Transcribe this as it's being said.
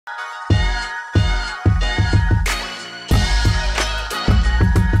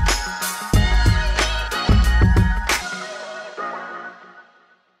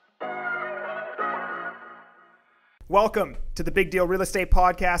Welcome to the Big Deal Real Estate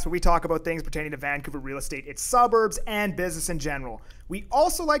Podcast, where we talk about things pertaining to Vancouver real estate, its suburbs, and business in general. We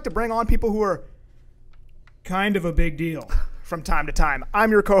also like to bring on people who are kind of a big deal from time to time.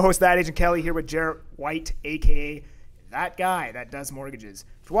 I'm your co-host, That Agent Kelly, here with Jarrett White, a.k.a. that guy that does mortgages.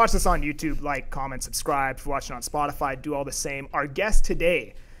 If you watch this on YouTube, like, comment, subscribe. If you're watching on Spotify, do all the same. Our guest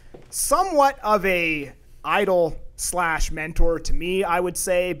today, somewhat of a idol / mentor to me, I would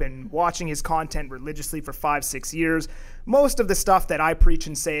say. Been watching his content religiously for 5-6 years. Most of the stuff that I preach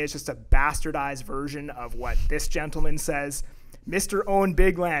and say is just a bastardized version of what this gentleman says. Mr. Owen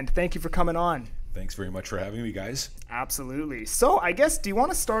Bigland, thank you for coming on. Thanks very much for having me, guys. Absolutely. So I guess, do you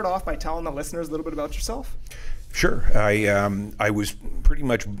want to start off by telling the listeners a little bit about yourself? Sure. I was pretty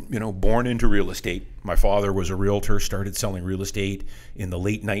much, born into real estate. My father was a realtor, started selling real estate in the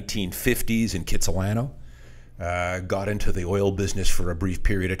late 1950s in Kitsilano. Got into the oil business for a brief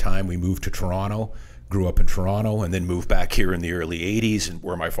period of time. We moved to Toronto, grew up in Toronto, and then moved back here in the early 80s, and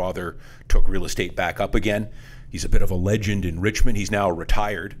where my father took real estate back up again. He's a bit of a legend in Richmond. He's now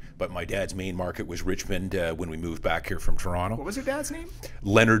retired, but my dad's main market was Richmond when we moved back here from Toronto. What was your dad's name?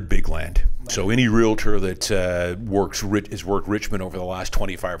 Leonard Bigland. So any realtor that has worked Richmond over the last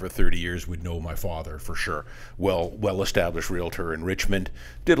 25 or 30 years would know my father for sure. Well-established realtor in Richmond.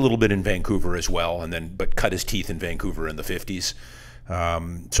 Did a little bit in Vancouver as well, but cut his teeth in Vancouver in the 50s.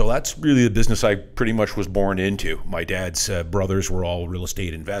 So that's really the business I pretty much was born into. My dad's brothers were all real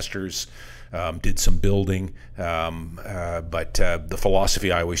estate investors. Did some building, but the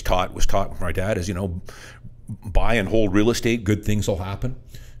philosophy I always was taught with my dad is, buy and hold real estate, good things will happen.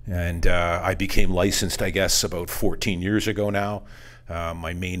 And I became licensed, I guess, about 14 years ago now.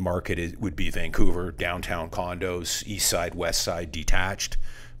 My main market would be Vancouver, downtown condos, east side, west side, detached,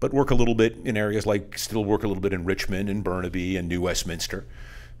 but work a little bit in areas still work a little bit in Richmond and Burnaby and New Westminster.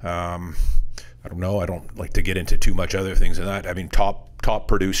 I don't know. I don't like to get into too much other things than that. I mean, top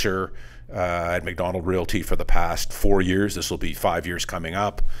producer at McDonald Realty for the past 4 years. This will be 5 years coming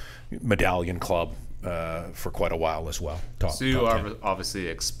up. Medallion Club for quite a while as well. So you are obviously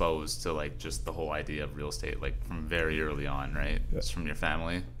exposed to just the whole idea of real estate from very early on, right? It's from your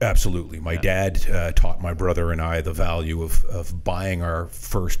family. Absolutely. My dad taught my brother and I the value of buying our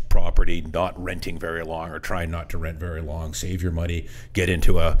first property, not renting very long or trying not to rent very long. Save your money, get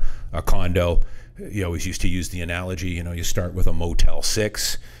into a condo. He always used to use the analogy, you start with a Motel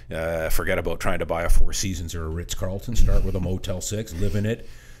 6, forget about trying to buy a Four Seasons or a Ritz-Carlton. Start with a Motel 6, live in it,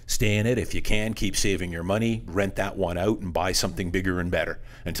 stay in it. If you can, keep saving your money, rent that one out and buy something bigger and better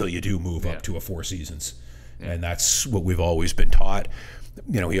until you do move up to a Four Seasons. And that's what we've always been taught.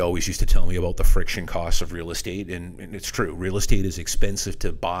 He always used to tell me about the friction costs of real estate, and it's true. Real estate is expensive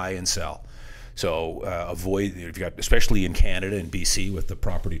to buy and sell. So avoid, especially in Canada and BC with the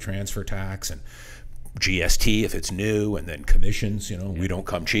property transfer tax and GST if it's new, and then commissions, we don't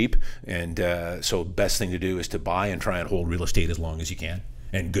come cheap. And so best thing to do is to buy and try and hold real estate as long as you can.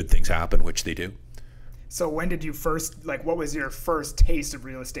 And good things happen, which they do. So when did you first, what was your first taste of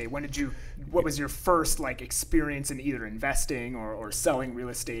real estate? What was your first experience in either investing or selling real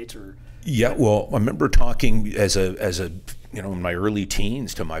estate? Yeah, well, I remember talking as a in my early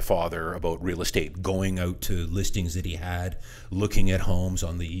teens to my father about real estate, going out to listings that he had, looking at homes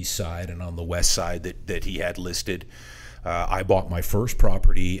on the east side and on the west side that he had listed. I bought my first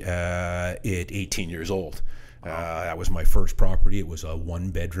property at 18 years old. That was my first property. It was a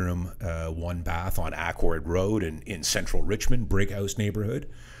 1-bedroom, 1-bath on Ackroyd Road in central Richmond, Brick House neighborhood.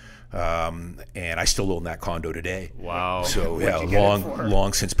 And I still own that condo today. Wow. So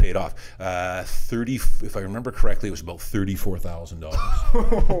long since paid off. If I remember correctly, it was about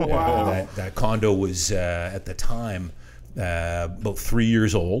 $34,000. Wow. That condo was at the time about 3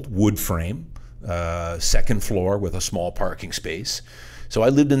 years old, wood frame, second floor with a small parking space. So I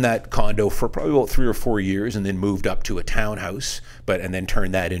lived in that condo for probably about 3 or 4 years, and then moved up to a townhouse, and then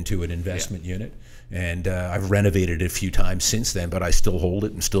turned that into an investment unit. And I've renovated it a few times since then, but I still hold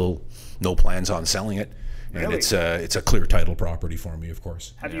it and still no plans on selling it. And really? it's a clear title property for me, of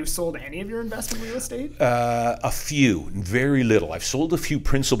course. Have you sold any of your investment real estate? A few, very little. I've sold a few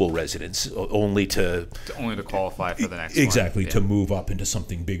principal residents only to qualify for the next exactly one. To move up into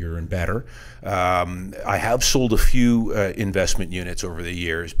something bigger and better. I have sold a few investment units over the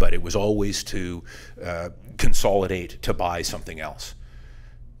years, but it was always to consolidate to buy something else.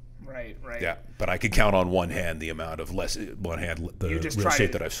 Right. Yeah, but I could count on one hand the amount of real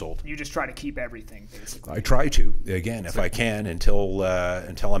estate that I've sold. You just try to keep everything, basically. I try to, again, if I can, until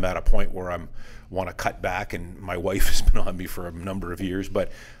I'm at a point where I'm want to cut back, and my wife has been on me for a number of years.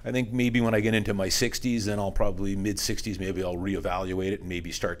 But I think maybe when I get into my 60s, then I'll probably mid-60s, maybe I'll reevaluate it and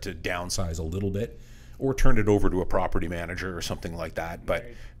maybe start to downsize a little bit, or turn it over to a property manager or something like that. But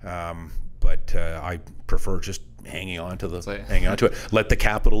I prefer just hanging on to it. Let the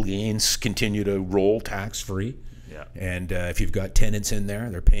capital gains continue to roll tax free. Yeah. And if you've got tenants in there,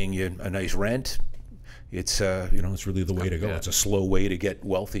 they're paying you a nice rent. It's it's really the way to go. Yeah. It's a slow way to get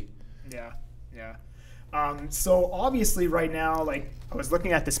wealthy. Yeah. So obviously right now, like I was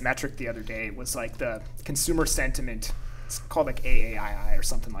looking at this metric the other day, it was like the consumer sentiment. It's called like AAII or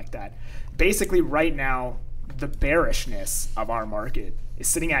something like that. Basically right now, the bearishness of our market is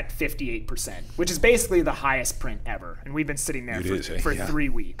sitting at 58%, which is basically the highest print ever. And we've been sitting there for 3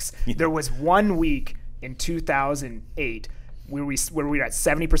 weeks. There was 1 week in 2008 where we were at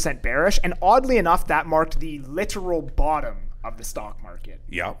 70% bearish. And oddly enough, that marked the literal bottom of the stock market.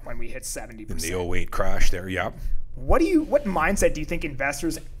 Yeah. When we hit 70%. In the 08 crash there, yeah. What mindset do you think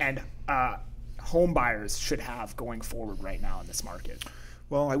investors and home buyers should have going forward right now in this market?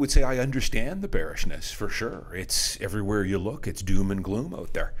 Well, I would say I understand the bearishness for sure. It's everywhere you look, it's doom and gloom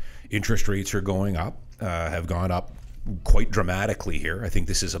out there. Interest rates are going up, have gone up quite dramatically here. I think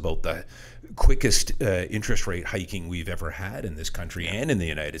this is about the quickest interest rate hiking we've ever had in this country and in the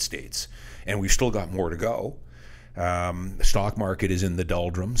United States. And we've still got more to go. The stock market is in the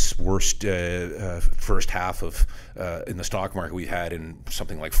doldrums. Worst first half of in the stock market we had in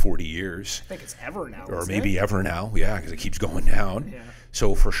something like 40 years. I think it's ever now. Or maybe ever now, yeah, because it keeps going down. Yeah.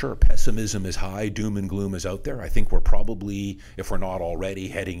 So for sure, pessimism is high, doom and gloom is out there. I think we're probably, if we're not already,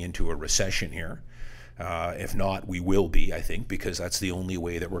 heading into a recession here. If not, we will be, I think, because that's the only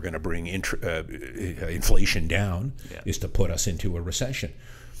way that we're going to bring inflation down is to put us into a recession.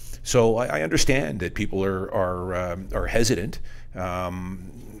 So I understand that people are hesitant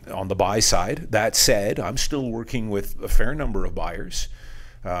on the buy side. That said, I'm still working with a fair number of buyers,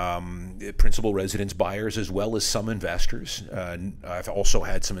 principal residence buyers as well as some investors. I've also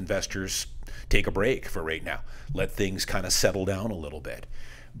had some investors take a break for right now, let things kind of settle down a little bit.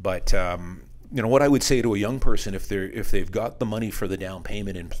 But what I would say to a young person, if they've got the money for the down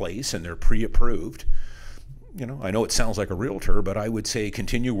payment in place and they're pre-approved, I know it sounds like a realtor, but I would say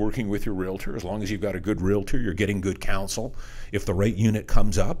continue working with your realtor. As long as you've got a good realtor, you're getting good counsel. If the right unit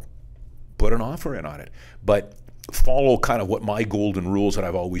comes up, put an offer in on it. But follow kind of what my golden rules that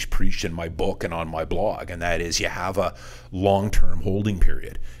I've always preached in my book and on my blog, and that is you have a long-term holding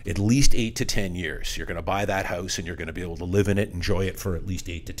period, at least 8 to 10 years. You're going to buy that house and you're going to be able to live in it, enjoy it for at least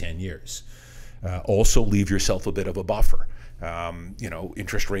 8 to 10 years. Also leave yourself a bit of a buffer.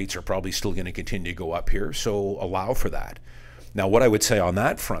 Interest rates are probably still going to continue to go up here, so allow for that. Now, what I would say on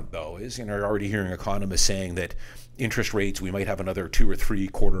that front, though, is you're already hearing economists saying that interest rates, we might have another 2 or 3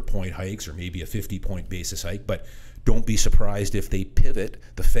 quarter-point hikes or maybe a 50-point basis hike, but don't be surprised if they pivot,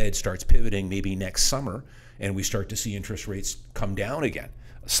 the Fed starts pivoting maybe next summer, and we start to see interest rates come down again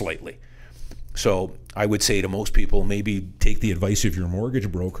slightly. So I would say to most people, maybe take the advice of your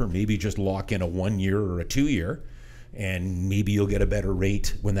mortgage broker, maybe just lock in a 1 year or a 2 year, and maybe you'll get a better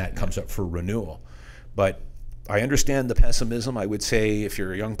rate when that comes up for renewal. But I understand the pessimism. I would say if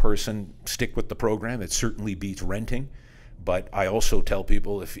you're a young person, stick with the program. It certainly beats renting. But I also tell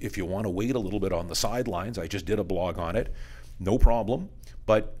people if you want to wait a little bit on the sidelines, I just did a blog on it, no problem.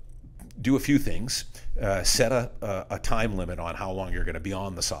 But do a few things. Set a time limit on how long you're going to be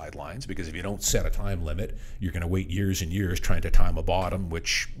on the sidelines, because if you don't set a time limit, you're going to wait years and years trying to time a bottom,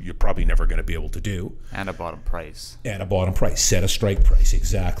 which you're probably never going to be able to do. And a bottom price. And a bottom price. Set a strike price.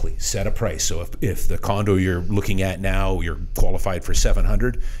 Exactly. Set a price. So if the condo you're looking at now, you're qualified for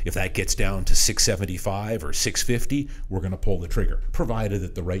 $700, if that gets down to $675 or $650, we're going to pull the trigger, provided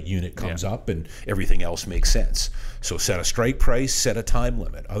that the right unit comes up and everything else makes sense. So set a strike price, set a time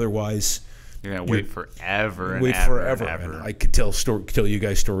limit. Otherwise, you're gonna wait forever and wait ever forever. and ever. And I could tell you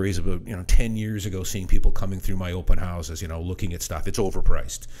guys stories about 10 years ago, seeing people coming through my open houses, looking at stuff. It's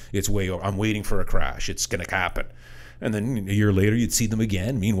overpriced. It's I'm waiting for a crash. It's gonna happen. And then a year later, you'd see them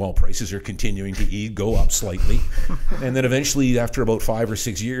again. Meanwhile, prices are continuing to go up slightly, and then eventually, after about 5 or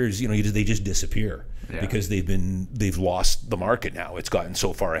 6 years, they just disappear because they've lost the market now. It's gotten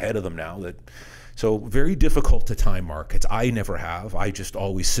so far ahead of them now that. So very difficult to time markets. I never have. I just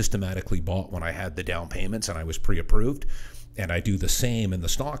always systematically bought when I had the down payments and I was pre-approved. And I do the same in the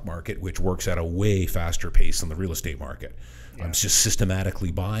stock market, which works at a way faster pace than the real estate market. Yeah. I'm just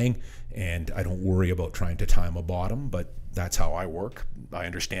systematically buying, and I don't worry about trying to time a bottom, but that's how I work. I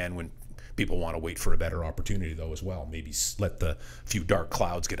understand when people want to wait for a better opportunity, though, as well. Maybe let the few dark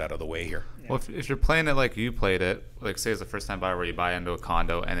clouds get out of the way here. Well, if you're playing it like you played it, like say it's a first-time buyer where you buy into a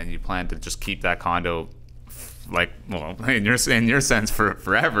condo and then you plan to just keep that condo, in your sense, for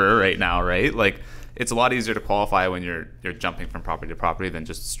forever right now, right? Like, it's a lot easier to qualify when you're jumping from property to property than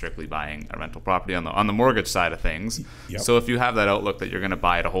just strictly buying a rental property on the mortgage side of things. Yep. So if you have that outlook that you're going to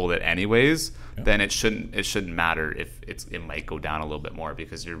buy to hold it anyways, then it shouldn't matter if it might go down a little bit more,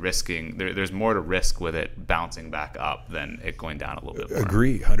 because you're risking there's more to risk with it bouncing back up than it going down a little bit more.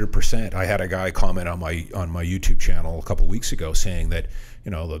 Agree, 100%. I had a guy comment on my YouTube channel a couple weeks ago saying that,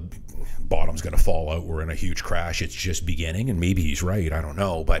 you know, the bottom's going to fall out, we're in a huge crash, it's just beginning, and maybe he's right, I don't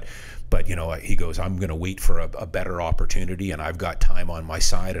know, but you know, he goes, I'm going to wait for a better opportunity, and I've got time on my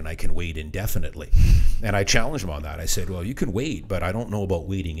side, and I can wait indefinitely. And I challenged him on that. I said, well, you can wait, but I don't know about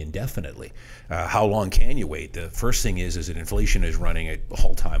waiting indefinitely. How long can you wait? The first thing is that inflation is running at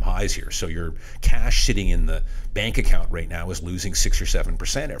all-time highs here, so your cash sitting in the bank account right now is losing 6 or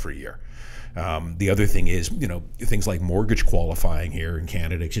 7% every year. The other thing is, you know, things like mortgage qualifying here in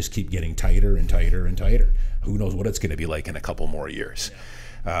Canada just keep getting tighter and tighter and tighter. Who knows what it's going to be like in a couple more years.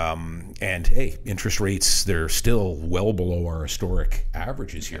 And hey, interest rates, they're still well below our historic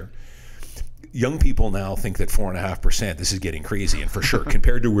averages here. Young people now think that 4.5%, this is getting crazy, and for sure,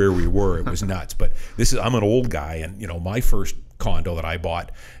 compared to where we were, it was nuts. But I'm an old guy, and you know, my first condo that I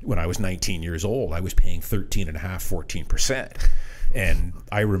bought when I was 19 years old, I was paying 13.5%, 14%. And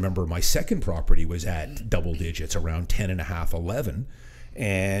I remember my second property was at double digits, around 10.5, 11.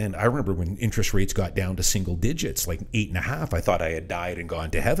 And I remember when interest rates got down to single digits, like 8.5, I thought I had died and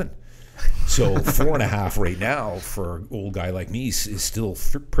gone to heaven. So 4.5 right now for an old guy like me is still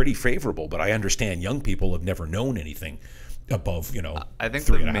pretty favorable. But I understand young people have never known anything above, you know, I think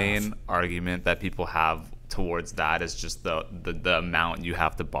the main argument that people have towards that is just the amount you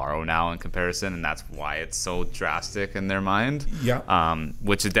have to borrow now in comparison, and that's why it's so drastic in their mind. Yeah.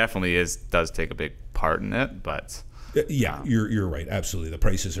 Which it definitely does take a big part in it, but yeah, you're right. Absolutely, the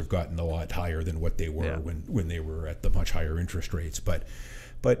prices have gotten a lot higher than what they were when they were at the much higher interest rates. But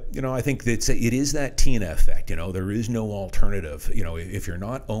you know, I think that it is that Tina effect. You know, there is no alternative. You know, if you're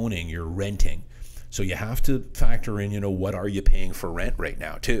not owning, you're renting. So you have to factor in, you know, what are you paying for rent right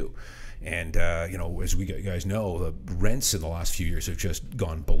now too. And, you know, as you guys know, the rents in the last few years have just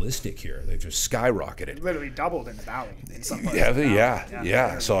gone ballistic here. They've just skyrocketed. Literally doubled in the valley in some parts.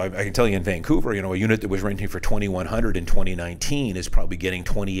 Yeah. So I can tell you in Vancouver, you know, a unit that was renting for $2,100 in 2019 is probably getting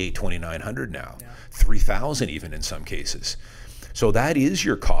 $2,800, $2,900 now, $3,000 even in some cases. So that is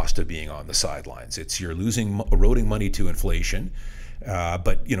your cost of being on the sidelines. You're eroding money to inflation,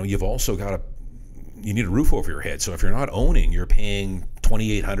 but, you know, you've also got you need a roof over your head. So if you're not owning, you're paying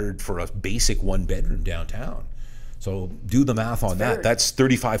 $2,800 for a basic one bedroom downtown. So do the math on that. That's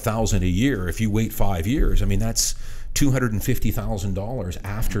 $35,000 a year. If you wait 5 years, I mean, that's $250,000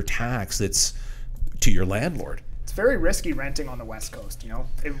 after tax. That's to your landlord. It's very risky renting on the West Coast. You know,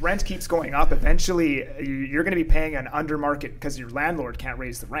 if rent keeps going up, eventually you're going to be paying an under market because your landlord can't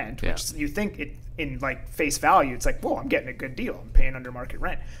raise the rent. Which you think in like face value, it's like, whoa, I'm getting a good deal. I'm paying under market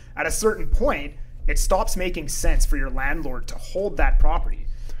rent. At a certain point, it stops making sense for your landlord to hold that property.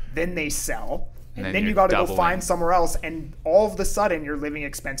 Then they sell, and then you got to go find somewhere else, and all of a sudden your living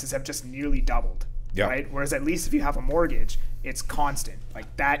expenses have just nearly doubled. Yep. Right? Whereas at least if you have a mortgage, it's constant.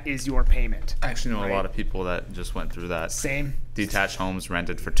 Like that is your payment. I actually know a lot of people that just went through that. Same. Detached homes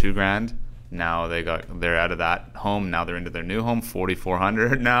rented for $2,000. Now they're out of that home. Now they're into their new home,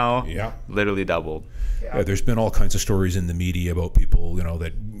 $4,400 now. Yeah. Literally doubled. Yeah, there's been all kinds of stories in the media about people, you know,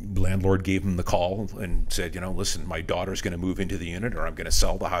 that landlord gave them the call and said, you know, listen, my daughter's going to move into the unit, or I'm going to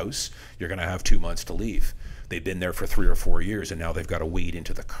sell the house. You're going to have 2 months to leave. They've been there for 3 or 4 years, and now they've got to wade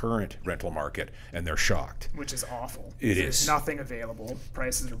into the current rental market, and they're shocked. Which is awful. There's nothing available.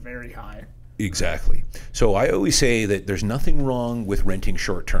 Prices are very high. Exactly. So I always say that there's nothing wrong with renting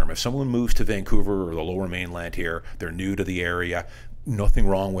short term. If someone moves to Vancouver or the Lower Mainland here, they're new to the area, nothing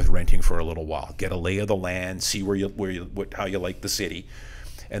wrong with renting for a little while. Get a lay of the land, see how you like the city.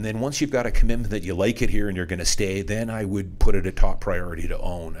 And then once you've got a commitment that you like it here and you're going to stay, then I would put it a top priority to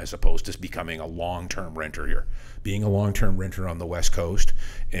own, as opposed to becoming a long-term renter here. Being a long-term renter on the West Coast,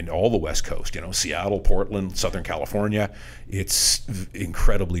 and all the West Coast, you know, Seattle, Portland, Southern California, it's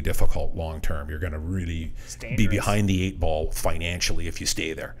incredibly difficult long-term. You're going to really be behind the 8 ball financially if you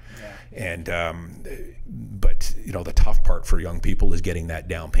stay there. Yeah. And but you know, the tough part for young people is getting that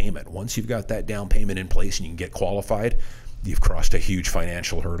down payment. Once you've got that down payment in place and you can get qualified, you've crossed a huge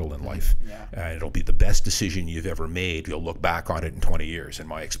financial hurdle in life. Yeah. It'll be the best decision you've ever made. You'll look back on it in 20 years, in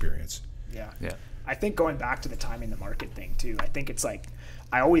my experience. Yeah. I think going back to the timing the market thing too, I think it's like,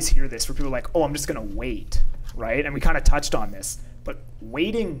 I always hear this where people are like, oh, I'm just going to wait, right? And we kind of touched on this, but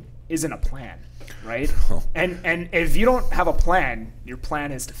waiting isn't a plan, right? And if you don't have a plan, your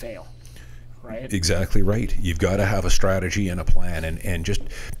plan is to fail. right? Exactly right. You've got to have a strategy and a plan. And just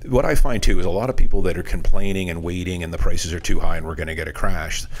what I find too is a lot of people that are complaining and waiting and the prices are too high and we're going to get a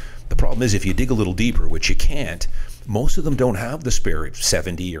crash. The problem is if you dig a little deeper, which you can't, most of them don't have the spare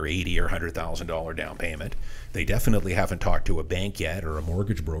 $70 or $80 or $100,000 down payment. They definitely haven't talked to a bank yet or a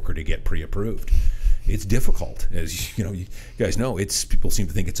mortgage broker to get pre-approved. It's difficult, as you guys know. People seem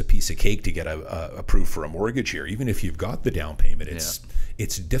to think it's a piece of cake to get approved for a mortgage here. Even if you've got the down payment,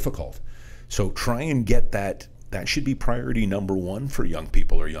 it's difficult. So try and get that. That should be priority number one for young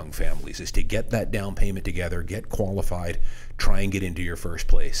people or young families, is to get that down payment together, get qualified, try and get into your first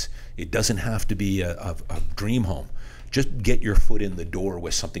place. It doesn't have to be a dream home. Just get your foot in the door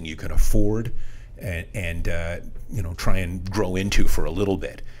with something you can afford and try and grow into for a little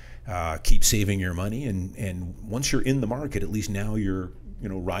bit. Keep saving your money, and once you're in the market, at least now you're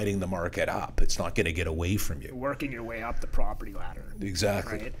riding the market up. It's not going to get away from you. Working your way up the property ladder.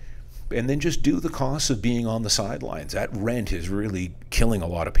 Exactly. Right? And then just do the costs of being on the sidelines. That rent is really killing a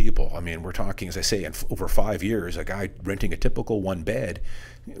lot of people. I mean, we're talking, as I say, in over 5 years, a guy renting a typical one bed,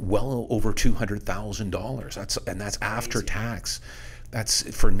 well over $200,000. That's after tax. That's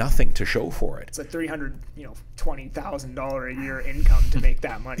for nothing to show for it. It's a $320,000 a year income to make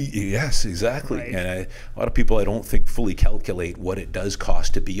that money. Yes, exactly. Right. And a lot of people, I don't think, fully calculate what it does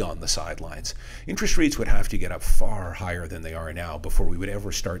cost to be on the sidelines. Interest rates would have to get up far higher than they are now before we would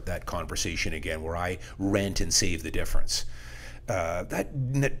ever start that conversation again, where I rent and save the difference.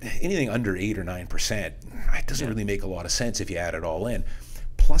 Anything under 8 or 9%, it doesn't really make a lot of sense if you add it all in.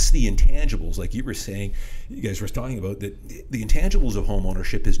 Plus the intangibles, like you were saying, you guys were talking about, that the intangibles of home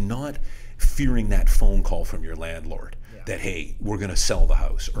ownership is not fearing that phone call from your landlord that, hey, we're going to sell the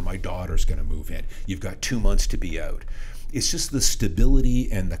house or my daughter's going to move in. You've got 2 months to be out. It's just the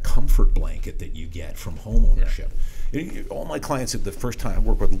stability and the comfort blanket that you get from home ownership. All my clients at the first time, I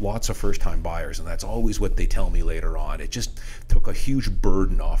work with lots of first-time buyers, and that's always what they tell me later on. It just took a huge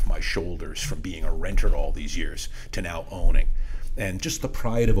burden off my shoulders from being a renter all these years to now owning. And just the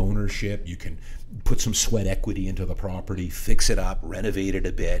pride of ownership. You can put some sweat equity into the property, fix it up, renovate it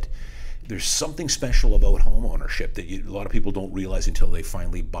a bit. There's something special about home ownership that a lot of people don't realize until they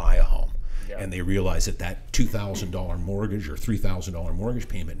finally buy a home. And they realize that $2,000 mortgage or $3,000 mortgage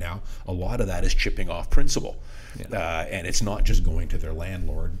payment now, a lot of that is chipping off principal. And it's not just going to their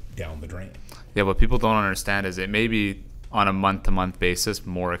landlord down the drain. Yeah, what people don't understand is it may be on a month-to-month basis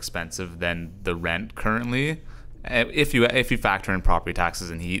more expensive than the rent currently. If you factor in property taxes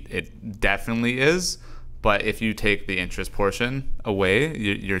and heat, it definitely is. But if you take the interest portion away,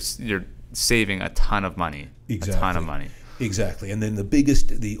 you're saving a ton of money. Exactly. A ton of money. Exactly. And then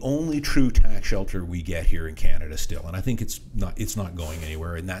the only true tax shelter we get here in Canada still, and I think it's not going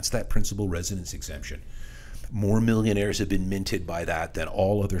anywhere, and that's that principal residence exemption. More millionaires have been minted by that than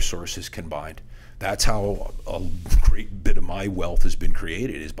all other sources combined. That's how a great bit of my wealth has been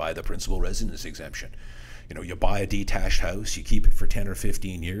created, is by the principal residence exemption. You buy a detached house, you keep it for 10 or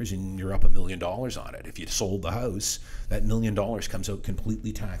 15 years, and you're up $1 million on it. If you sold the house, that $1 million comes out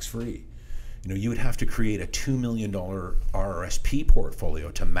completely tax-free. You would have to create a $2 million RRSP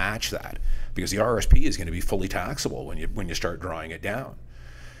portfolio to match that, because the RRSP is going to be fully taxable when you start drawing it down.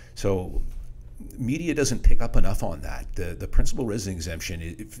 So media doesn't pick up enough on that. The principal residence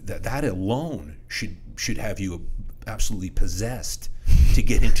exemption, that alone should have you absolutely possessed to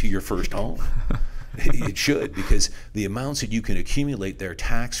get into your first home. It should, because the amounts that you can accumulate there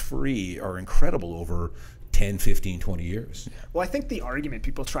tax-free are incredible over 10, 15, 20 years. Well, I think the argument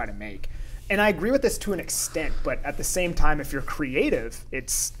people try to make, and I agree with this to an extent, but at the same time, if you're creative,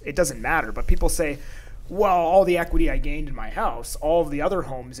 it doesn't matter. But people say, well, all the equity I gained in my house, all of the other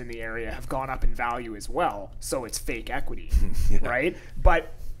homes in the area have gone up in value as well, so it's fake equity, right?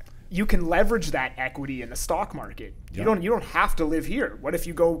 But you can leverage that equity in the stock market. You don't have to live here. What if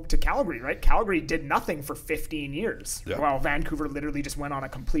you go to Calgary, right? Calgary did nothing for 15 years. While Vancouver literally just went on a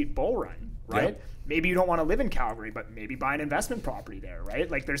complete bull run, right? Maybe you don't want to live in Calgary, but maybe buy an investment property there, right?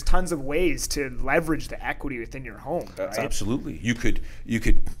 Like, there's tons of ways to leverage the equity within your home, right? Absolutely.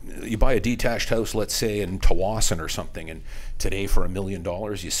 You buy a detached house, let's say in Tawasin or something, and today for $1 million,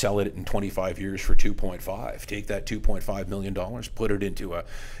 you sell it in 25 years for 2.5. Take that $2.5 million, put it into a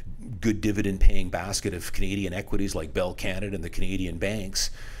good dividend-paying basket of Canadian equities like Bell Canada and the Canadian banks.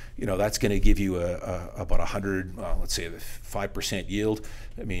 That's going to give you about 100, let's say, a 5% yield.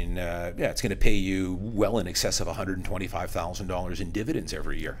 I mean, it's going to pay you well in excess of $125,000 in dividends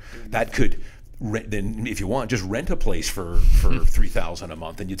every year. That could, then if you want, just rent a place for $3,000 a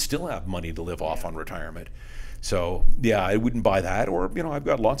month, and you'd still have money to live off on retirement. So yeah, I wouldn't buy that. Or I've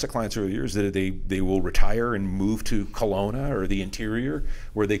got lots of clients over the years that they will retire and move to Kelowna or the interior,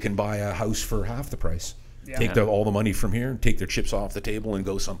 where they can buy a house for half the price. Yeah. Take all the money from here and take their chips off the table and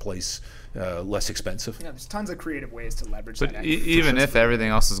go someplace less expensive. Yeah, there's tons of creative ways to leverage but that. Even if everything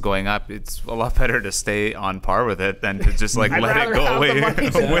else is going up, it's a lot better to stay on par with it than to just let it go away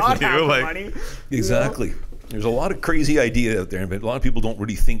with you. Exactly. There's a lot of crazy idea out there, but a lot of people don't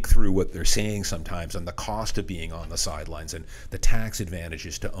really think through what they're saying sometimes, and the cost of being on the sidelines and the tax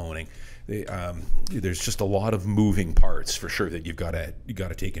advantages to owning. There's just a lot of moving parts for sure that you got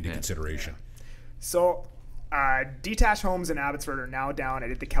to take into consideration. Yeah. So detached homes in Abbotsford are now down, I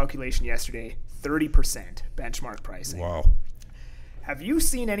did the calculation yesterday, 30% benchmark pricing. Wow. Have you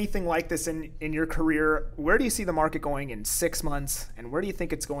seen anything like this in your career? Where do you see the market going in 6 months, and where do you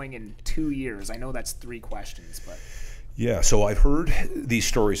think it's going in 2 years? I know that's 3 questions, but... Yeah, so I've heard these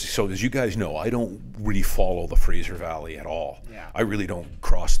stories. So as you guys know, I don't really follow the Fraser Valley at all. Yeah. I really don't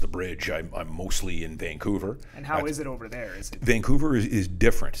cross the bridge. I'm mostly in Vancouver. And how is it over there? Vancouver is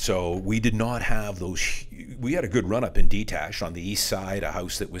different. So we did not have those. We had a good run up in detached on the east side. A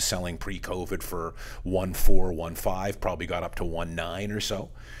house that was selling pre-COVID for 1.4, 1.5, probably got up to 1.9 or so.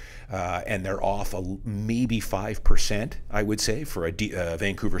 And they're off maybe 5%, I would say, for a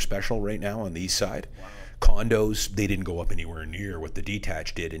Vancouver special right now on the east side. Wow. Condos, they didn't go up anywhere near what the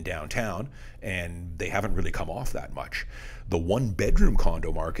detached did in downtown, and they haven't really come off that much. The one-bedroom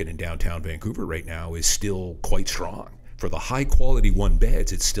condo market in downtown Vancouver right now is still quite strong. For the high-quality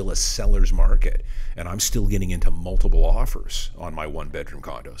one-beds, it's still a seller's market, and I'm still getting into multiple offers on my one-bedroom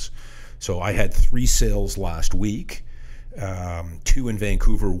condos. So I had 3 sales last week, 2 in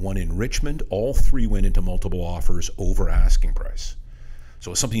Vancouver, 1 in Richmond. All 3 went into multiple offers over asking price. So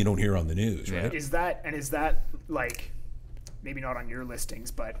it's something you don't hear on the news, right? Is that like, maybe not on your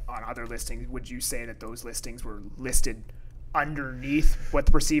listings, but on other listings, would you say that those listings were listed underneath what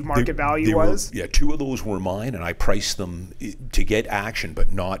the perceived market value was? Yeah, 2 of those were mine, and I priced them to get action,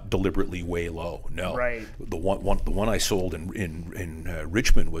 but not deliberately way low. No, right. The one I sold in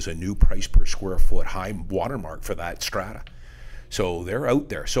Richmond was a new price per square foot high watermark for that strata. So they're out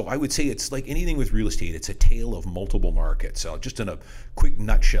there. So I would say it's like anything with real estate. It's a tale of multiple markets. So just in a quick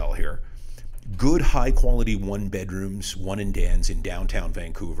nutshell here, good high quality 1-bedrooms, 1 and dens in downtown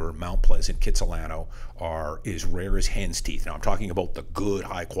Vancouver, Mount Pleasant, Kitsilano are as rare as hen's teeth. Now I'm talking about the good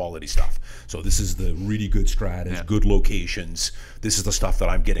high quality stuff. So this is the really good stratas, good locations. This is the stuff that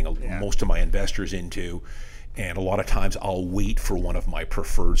I'm getting most of my investors into. And a lot of times I'll wait for one of my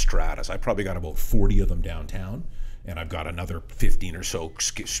preferred stratas. I probably got about 40 of them downtown, and I've got another 15 or so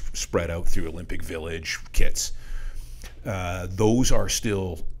spread out through Olympic Village, Kits. Those are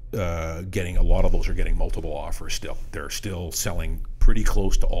still a lot of those are getting multiple offers still. They're still selling pretty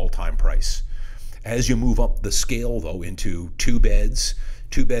close to all-time price. As you move up the scale, though, into 2 beds,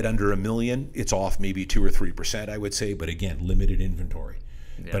 2-bed under $1 million, it's off maybe 2 or 3%, I would say, but again, limited inventory.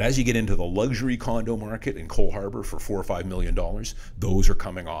 Yeah. But as you get into the luxury condo market in Cole Harbour for $4 or $5 million, those are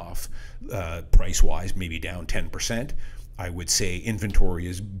coming off price-wise, maybe down 10%. I would say inventory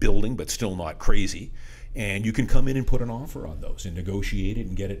is building, but still not crazy. And you can come in and put an offer on those and negotiate it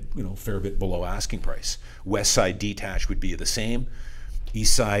and get it, a fair bit below asking price. West side detached would be the same.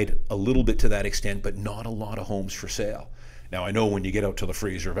 East side, a little bit to that extent, but not a lot of homes for sale. Now, I know when you get out to the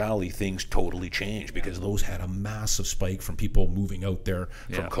Fraser Valley, things totally change because those had a massive spike from people moving out there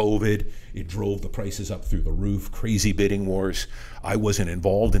from COVID. It drove the prices up through the roof, crazy bidding wars. I wasn't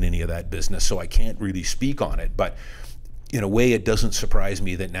involved in any of that business, so I can't really speak on it. But in a way, it doesn't surprise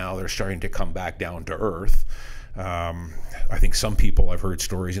me that now they're starting to come back down to earth. I think some people, I've heard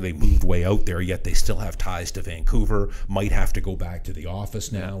stories, they moved way out there, yet they still have ties to Vancouver, might have to go back to the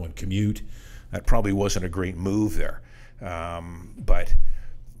office now and commute. That probably wasn't a great move there. But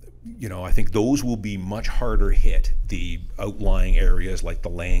I think those will be much harder hit. The outlying areas like the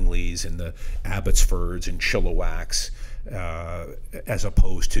Langleys and the Abbotsfords and Chilliwacks, as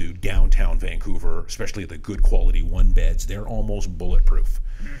opposed to downtown Vancouver, especially the good quality 1-beds, they're almost bulletproof.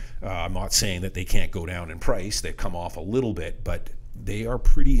 I'm not saying that they can't go down in price. They've come off a little bit, but they are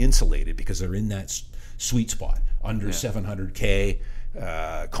pretty insulated because they're in that sweet spot under $700K.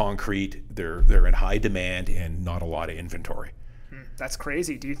 Concrete, they're in high demand and not a lot of inventory. That's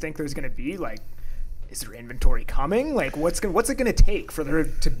crazy. Do you think there's going to be is there inventory coming? What's it going to take for there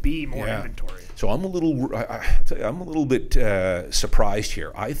to be more inventory? So I'm a little bit surprised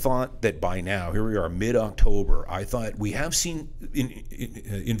here. I thought that by now, here we are mid-October, I thought we have seen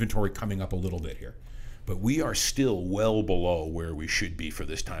inventory coming up a little bit here, but we are still well below where we should be for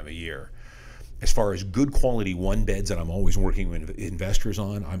this time of year. As far as good quality one beds that I'm always working with investors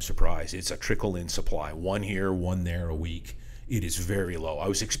on, I'm surprised. It's a trickle in supply. One here, one there a week. It is very low. I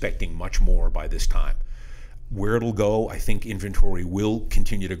was expecting much more by this time. Where it'll go, I think inventory will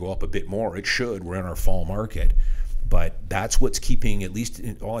continue to go up a bit more. It should. We're in our fall market. But that's what's keeping, at least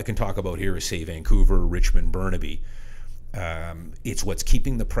all I can talk about here is, say, Vancouver, Richmond, Burnaby. It's what's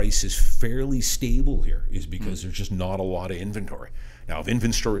keeping the prices fairly stable here is because there's just not a lot of inventory. Now, if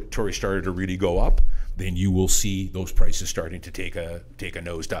inventory started to really go up, then you will see those prices starting to take a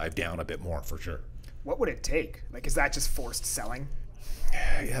nosedive down a bit more for sure. What would it take? Like, is that just forced selling?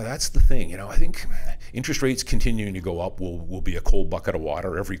 Yeah, that's the thing. You know, I think interest rates continuing to go up will be a cold bucket of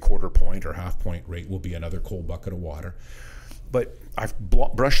water. Every quarter point or half point rate will be another cold bucket of water. But I've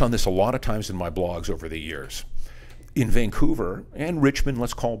brushed on this a lot of times in my blogs over the years. In Vancouver and Richmond,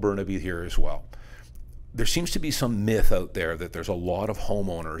 let's call Burnaby here as well, there seems to be some myth out there that there's a lot of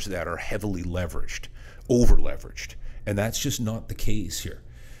homeowners that are heavily leveraged, over-leveraged, and that's just not the case here.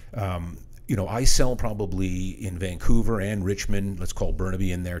 You know, I sell probably in Vancouver and Richmond, let's call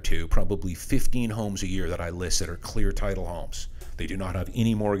Burnaby in there too, probably 15 homes a year that I list that are clear title homes. They do not have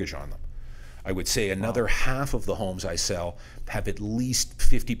any mortgage on them. I would say another half of the homes I sell have at least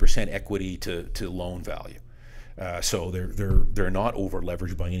 50% equity to loan value. So they're not over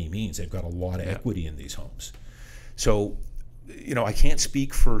leveraged by any means. They've got a lot of equity in these homes. So, you know, I can't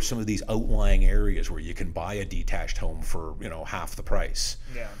speak for some of these outlying areas where you can buy a detached home for, you know, half the price.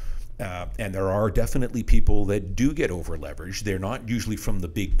 Yeah. And there are definitely people that do get over leveraged. They're not usually from the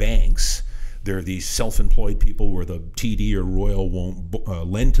big banks. They're these self-employed people where the TD or Royal won't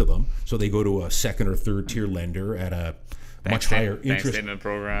lend to them. So they go to a second or third tier lender at a much higher interest. Bank statement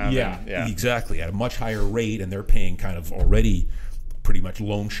program. Yeah, exactly. At a much higher rate, and they're paying kind of already pretty much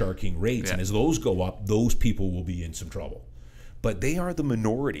loan sharking rates. Yeah. And as those go up, those people will be in some trouble. But they are the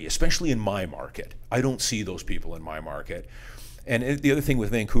minority, especially in my market. I don't see those people in my market. And the other thing with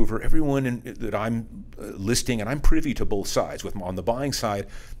Vancouver, everyone that I'm listing, and I'm privy to both sides. On the buying side,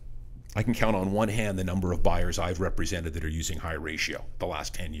 I can count on one hand the number of buyers I've represented that are using high ratio the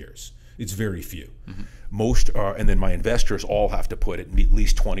last 10 years. It's very few. Mm-hmm. Most are, and then my investors all have to put at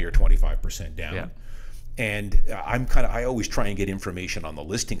least 20 or 25% down. Yeah. And I always try and get information on the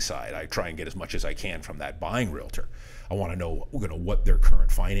listing side. I try and get as much as I can from that buying realtor. I want to know, what their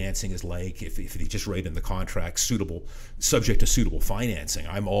current financing is like. If they just write in the contract subject to suitable financing,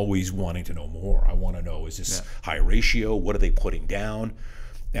 I'm always wanting to know more. I want to know, is this high ratio? What are they putting down?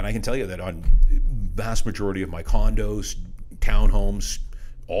 And I can tell you that on vast majority of my condos, townhomes,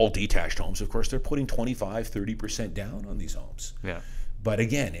 all detached homes, of course, they're putting 25, 30% down on these homes. Yeah. But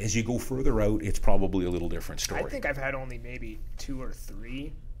again, as you go further out, it's probably a little different story. I think I've had only maybe 2 or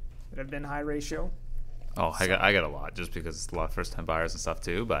 3 that have been high ratio. Oh, I got a lot just because it's a lot of first-time buyers and stuff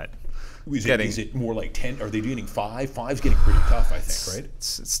too. But is it more like 10? Are they doing 5? 5's getting pretty tough, I think, right?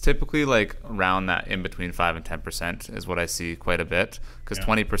 It's typically like around that in between 5 and 10% is what I see quite a bit. Because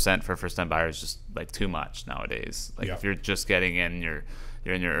 20% for first-time buyers is just like too much nowadays. Like if you're just getting in, you're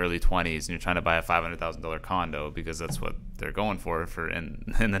in your early 20s and you're trying to buy a $500,000 condo because that's what they're going for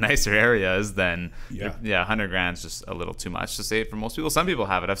in the nicer areas, then $100,000 is just a little too much to save for most people. Some people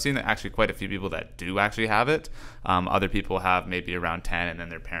have it. I've seen actually quite a few people that do actually have it. Other people have maybe around 10 and then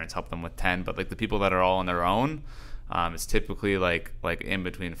their parents help them with 10. But like the people that are all on their own, it's typically like in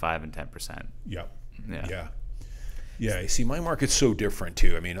between 5 and 10%. Yeah, see, my market's so different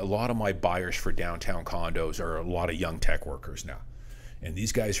too. I mean, a lot of my buyers for downtown condos are a lot of young tech workers now. And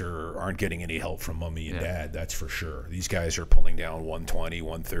these guys aren't getting any help from mommy and dad, that's for sure. These guys are pulling down 120,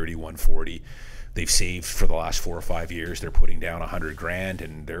 130, 140. They've saved for the last 4 or 5 years. They're putting down $100,000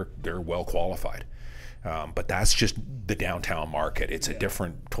 and they're well qualified. But that's just the downtown market. It's a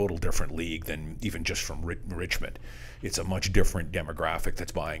total different league than even just from Richmond. It's a much different demographic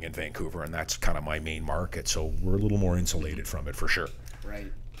that's buying in Vancouver, and that's kind of my main market. So we're a little more insulated from it for sure.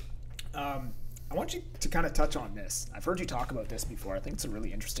 Right. I want you to kind of touch on this. I've heard you talk about this before. I think it's a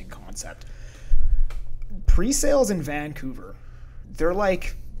really interesting concept. Pre-sales in Vancouver, they're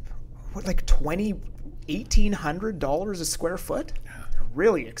like $1,800 a square foot? Yeah. They're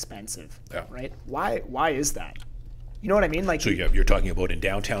really expensive, right? Why is that? You know what I mean? Like, so you're talking about in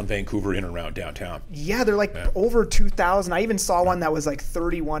downtown Vancouver, in and around downtown. Yeah, they're like over $2,000. I even saw one that was like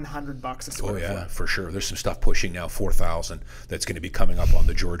 $3,100 a square foot. Oh yeah, for sure. There's some stuff pushing now $4,000 that's going to be coming up on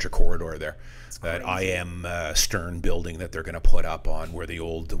the Georgia corridor there. That IM Stern building that they're going to put up on where the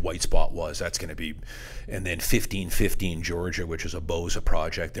old white spot was. That's going to be, and then 1515 Georgia, which is a BOZA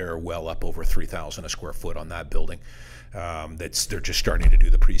project. They're well up over 3,000 a square foot on that building. They're just starting to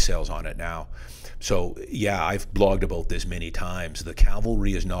do the pre-sales on it now. So yeah, I've blogged about this many times. The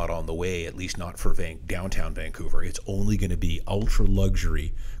cavalry is not on the way, at least not for downtown Vancouver. It's only going to be ultra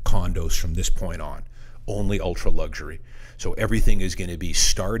luxury condos from this point on. Only ultra luxury. So everything is going to be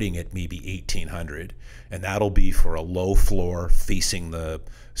starting at maybe 1,800, and that'll be for a low floor facing the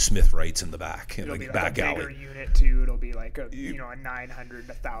Smith Rights in the back, in the back alley. It'll be like a bigger unit too. It'll be like a 900,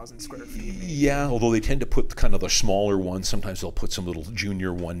 1,000 square feet. Maybe. Yeah, although they tend to put kind of the smaller ones. Sometimes they'll put some little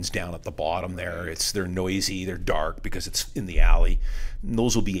junior ones down at the bottom there. They're noisy, they're dark because it's in the alley. And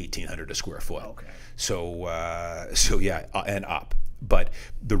those will be 1,800 a square foot. Okay. So yeah, and up. But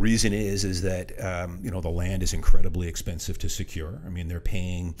the reason is that the land is incredibly expensive to secure. I mean, they're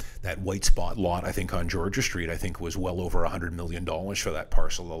paying that white spot lot. I think on Georgia Street, I think was well over $100 million for that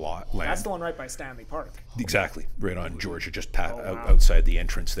parcel of land. That's the one right by Stanley Park. Exactly, right on Georgia, just outside the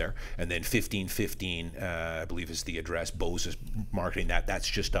entrance there. And then 1515, I believe, is the address. Bose is marketing that. That's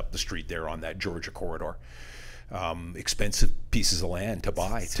just up the street there on that Georgia corridor. Expensive pieces of land to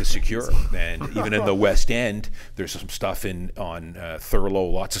buy, to secure. And even in the West End, there's some stuff on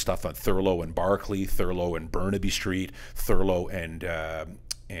Thurlow, lots of stuff on Thurlow and Barclay, Thurlow and Burnaby Street, Thurlow and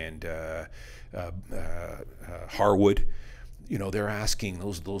Harwood. They're asking,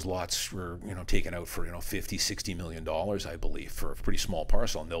 those lots were taken out for $50-60 million, I believe, for a pretty small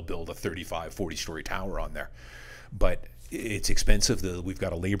parcel, and they'll build a 35-40 story tower on there. But it's expensive. We've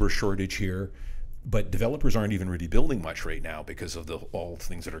got a labor shortage here. But developers aren't even really building much right now because of all the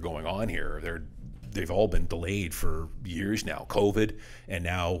things that are going on here. They've all been delayed for years now. COVID, and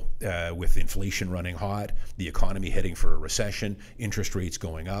now with inflation running hot, the economy heading for a recession, interest rates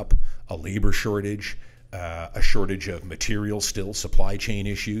going up, a labor shortage, a shortage of materials still, supply chain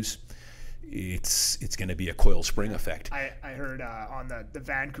issues. It's going to be a coil spring effect. I heard on the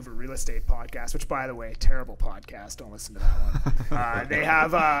Vancouver Real Estate podcast, which, by the way, terrible podcast. Don't listen to that one. They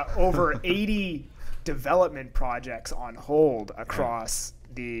have over 80 development projects on hold across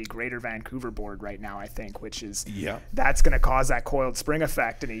the Greater Vancouver board right now, I think, which is that's going to cause that coiled spring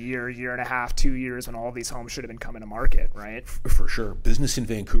effect in a year and a half, 2 years, when all these homes should have been coming to market, right? For sure. Business in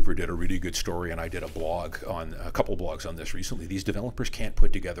Vancouver did a really good story, and I did a couple blogs on this recently. These developers can't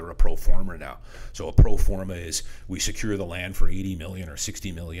put together a pro forma now. So a pro forma is we secure the land for $80 million or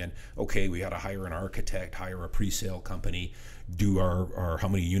 $60 million. Okay, we got to hire an architect, hire a pre-sale company, do our how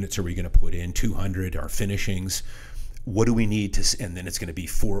many units are we going to put in? 200, our finishings. What do we need to, and then it's going to be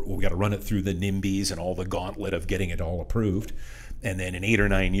we got to run it through the NIMBYs and all the gauntlet of getting it all approved. And then in 8 or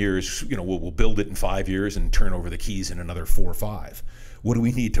 9 years, we'll build it in 5 years and turn over the keys in another 4 or 5. What do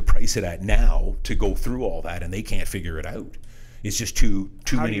we need to price it at now to go through all that? And they can't figure it out. It's just too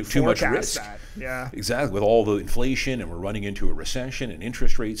much risk. That? Yeah, exactly. With all the inflation, and we're running into a recession and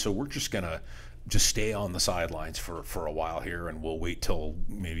interest rates, so we're just gonna stay on the sidelines for a while here, and we'll wait till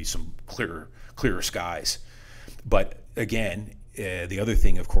maybe some clearer skies. But again, the other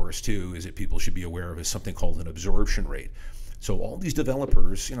thing, of course, too, is that people should be aware of is something called an absorption rate. So all these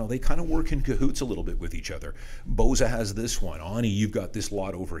developers, they kind of work in cahoots a little bit with each other. Boza has this one. Ani, you've got this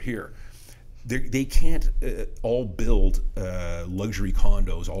lot over here. They can't all build luxury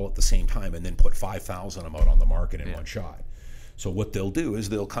condos all at the same time and then put 5,000 of them out on the market in one shot. So what they'll do is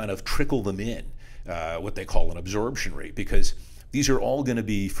they'll kind of trickle them in, what they call an absorption rate, because these are all going to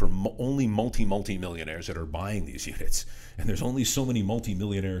be for only multi-millionaires that are buying these units. And there's only so many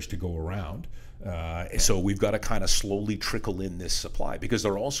multi-millionaires to go around. So we've got to kind of slowly trickle in this supply, because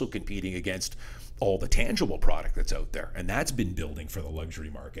they're also competing against all the tangible product that's out there. And that's been building for the luxury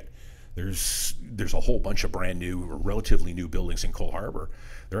market. There's a whole bunch of brand new or relatively new buildings in Cole Harbour.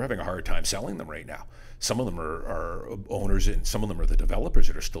 They're having a hard time selling them right now. Some of them are owners, and some of them are the developers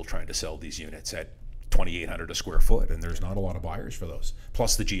that are still trying to sell these units at $2,800 a square foot, and there's not a lot of buyers for those,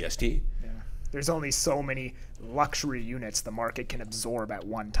 plus the GST. Yeah. There's only so many luxury units the market can absorb at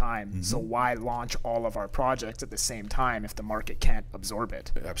one time. Mm-hmm. So why launch all of our projects at the same time if the market can't absorb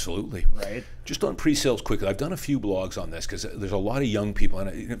it? Absolutely. Right. Just on pre-sales quickly, I've done a few blogs on this because there's a lot of young people,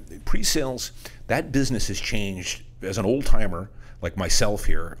 and pre-sales, that business has changed. As an old timer like myself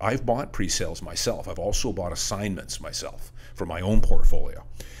here, I've bought pre-sales myself. I've also bought assignments myself for my own portfolio.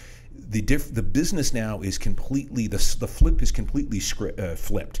 The business now is completely, the flip is completely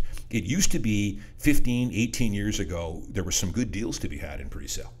flipped. It used to be 15, 18 years ago, there were some good deals to be had in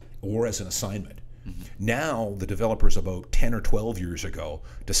pre-sale or as an assignment. Mm-hmm. Now, the developers about 10 or 12 years ago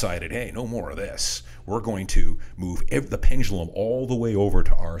decided, hey, no more of this. We're going to move the pendulum all the way over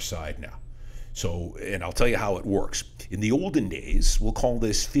to our side now. So, and I'll tell you how it works. In the olden days, we'll call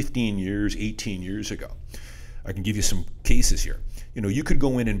this 15 years, 18 years ago. I can give you some cases here. You could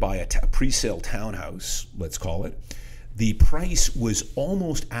go in and buy a pre-sale townhouse, let's call it. the price was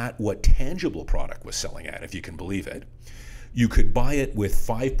almost at what tangible product was selling at, if you can believe it. You could buy it with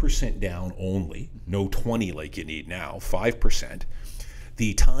 5% down only, no 20 like you need now, 5%.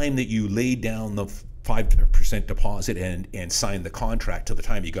 The time that you laid down the 5% deposit and signed the contract to the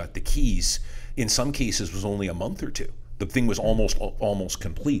time you got the keys, in some cases was only a month or two. The thing was almost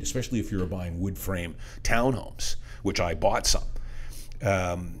complete, especially if you were buying wood frame townhomes, which I bought some.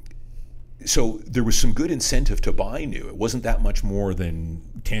 So there was some good incentive to buy new. It wasn't that much more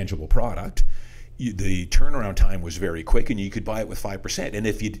than tangible product. The turnaround time was very quick, and you could buy it with 5%. And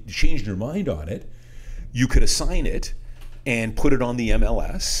if you changed your mind on it, you could assign it and put it on the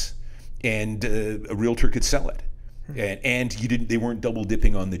MLS, and a realtor could sell it. And you didn't. They weren't double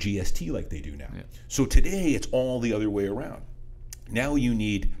dipping on the GST like they do now. Yeah. So today it's all the other way around. Now you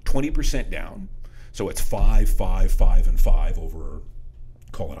need 20% down, so it's 5, 5, 5, and 5 over,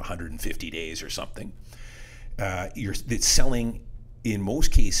 call it 150 days or something. It's selling in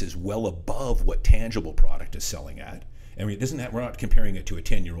most cases well above what tangible product is selling at. I mean, we're not comparing it to a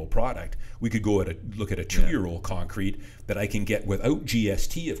 10-year-old product. We could look at a 2-year-old concrete that I can get without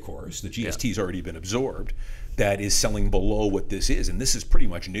GST, of course. The GST has already been absorbed. That is selling below what this is. And this is pretty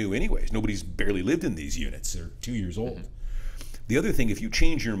much new anyways. Nobody's barely lived in these units. They're 2 years old. Mm-hmm. The other thing, if you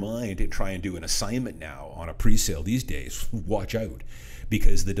change your mind and try and do an assignment now on a pre-sale these days, watch out.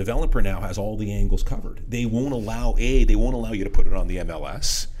 Because the developer now has all the angles covered. They won't allow you to put it on the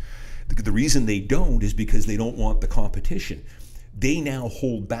MLS. The reason they don't is because they don't want the competition. They now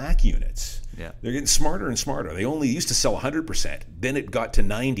hold back units. Yeah. They're getting smarter and smarter. They only used to sell 100%. Then it got to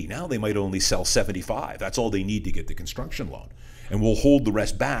 90. Now they might only sell 75. That's all they need to get the construction loan. And we'll hold the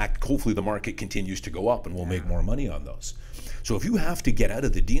rest back. Hopefully the market continues to go up and we'll make more money on those. So if you have to get out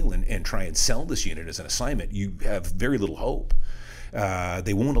of the deal and try and sell this unit as an assignment, you have very little hope. If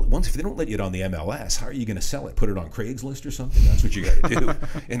they don't let you on the MLS, how are you going to sell it? Put it on Craigslist or something? That's what you got to do.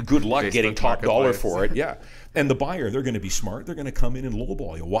 And good luck getting top dollar for it. Yeah. And the buyer, they're going to be smart. They're going to come in and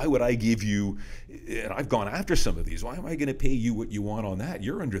lowball you. Why would I give you, and I've gone after some of these, why am I going to pay you what you want on that?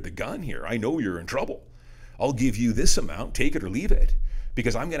 You're under the gun here. I know you're in trouble. I'll give you this amount, take it or leave it,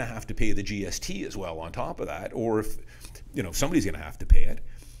 because I'm going to have to pay the GST as well on top of that. Or if, somebody's going to have to pay it.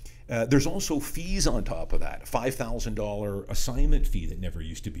 There's also fees on top of that, $5,000 assignment fee that never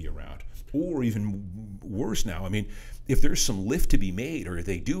used to be around. Or even worse now, I mean, if there's some lift to be made or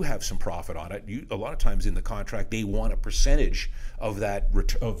they do have some profit on it, a lot of times in the contract they want a percentage of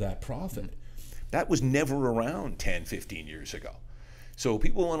that profit. That was never around 10, 15 years ago. So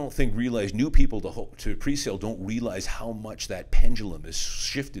people, I don't think, realize, new people to pre-sale don't realize how much that pendulum has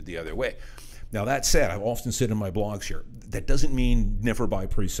shifted the other way. Now that said, I've often said in my blogs here, that doesn't mean never buy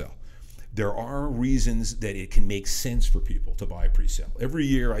pre-sale. There are reasons that it can make sense for people to buy pre-sale. Every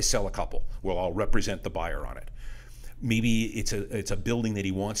year I sell a couple. Well, I'll represent the buyer on it. Maybe it's a building that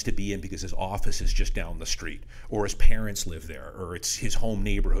he wants to be in because his office is just down the street, or his parents live there, or it's his home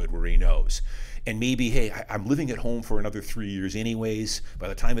neighborhood where he knows. And maybe, hey, I'm living at home for another 3 years anyways. By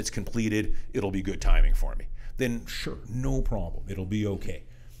the time it's completed, it'll be good timing for me. Then sure, no problem. It'll be okay.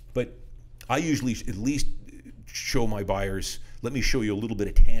 But I usually at least show my buyers, let me show you a little bit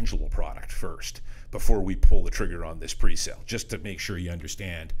of tangible product first before we pull the trigger on this pre-sale, just to make sure you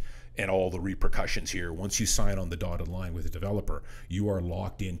understand and all the repercussions here. Once you sign on the dotted line with a developer, you are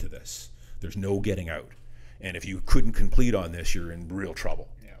locked into this. There's no getting out. And if you couldn't complete on this, you're in real trouble.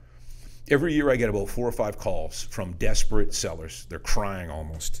 Yeah. Every year I get about 4 or 5 calls from desperate sellers. They're crying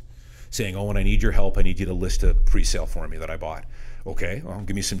almost, saying, Owen, I need your help. I need you to list a pre-sale for me that I bought. Okay, well,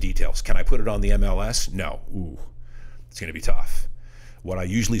 give me some details. Can I put it on the MLS? No. Ooh, it's going to be tough. What I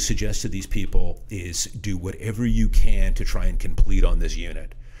usually suggest to these people is do whatever you can to try and complete on this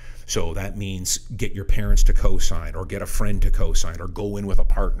unit. So that means get your parents to co-sign, or get a friend to co-sign, or go in with a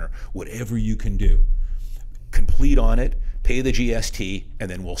partner. Whatever you can do. Complete on it, pay the GST, and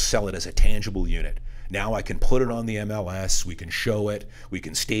then we'll sell it as a tangible unit. Now I can put it on the MLS, we can show it, we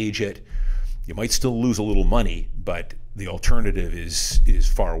can stage it. You might still lose a little money, but the alternative is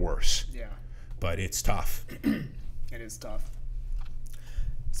far worse. Yeah. But it's tough. It is tough.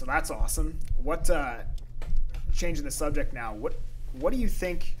 So that's awesome. What, changing the subject now, what do you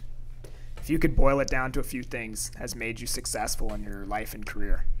think, if you could boil it down to a few things, has made you successful in your life and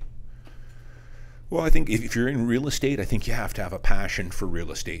career? Well, I think if you're in real estate, I think you have to have a passion for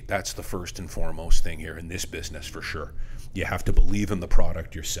real estate. That's the first and foremost thing here in this business, for sure. You have to believe in the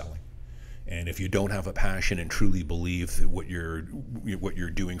product you're selling. And if you don't have a passion and truly believe that what you're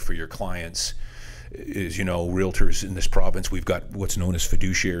doing for your clients is, realtors in this province, we've got what's known as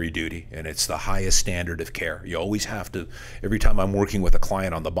fiduciary duty, and it's the highest standard of care. You always have to, every time I'm working with a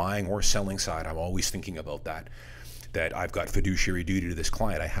client on the buying or selling side, I'm always thinking about that. that I've got fiduciary duty to this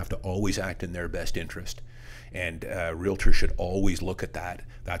client. I have to always act in their best interest. And realtors should always look at that.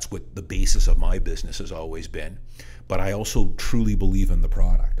 That's what the basis of my business has always been. But I also truly believe in the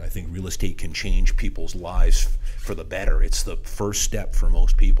product. I think real estate can change people's lives for the better. It's the first step for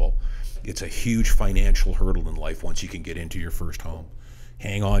most people. It's a huge financial hurdle in life once you can get into your first home.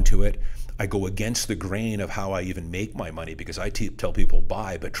 Hang on to it. I go against the grain of how I even make my money, because I tell people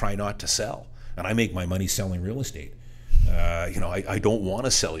buy, but try not to sell. And I make my money selling real estate. I don't want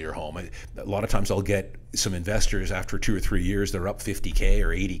to sell your home. A lot of times I'll get some investors after 2 or 3 years, they're up 50K or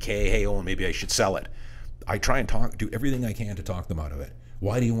 80K. Hey, Owen, maybe I should sell it. I try and do everything I can to talk them out of it.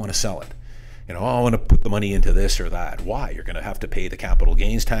 Why do you want to sell it? I want to put the money into this or that. Why? You're going to have to pay the capital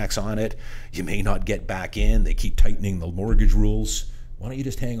gains tax on it. You may not get back in. They keep tightening the mortgage rules. Why don't you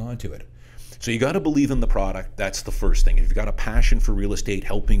just hang on to it? So you got to believe in the product. That's the first thing. If you've got a passion for real estate,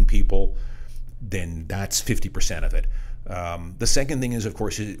 helping people, then that's 50% of it. The second thing is, of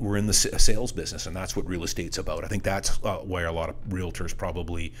course, we're in the sales business, and that's what real estate's about. I think that's why a lot of realtors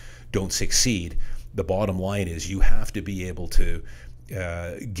probably don't succeed. The bottom line is you have to be able to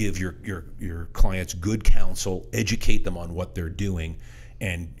give your clients good counsel, educate them on what they're doing,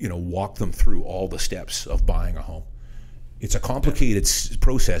 and walk them through all the steps of buying a home. It's a complicated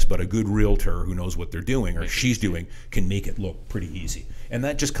process, but a good realtor who knows what they're doing or she's doing can make it look pretty easy. And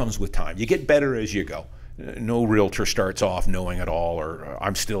that just comes with time. You get better as you go. No realtor starts off knowing it all, or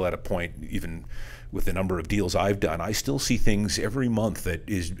I'm still at a point, even with the number of deals I've done, I still see things every month that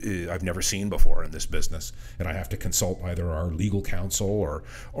I've never seen before in this business. And I have to consult either our legal counsel or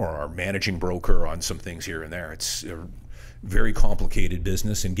our managing broker on some things here and there. It's a very complicated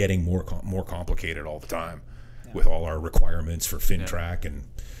business and getting more complicated all the time. With all our requirements for FinTrack and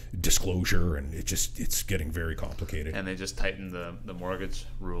disclosure, and it's getting very complicated. And they just tightened the mortgage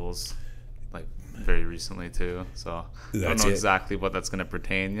rules like very recently too. So I don't know exactly what that's going to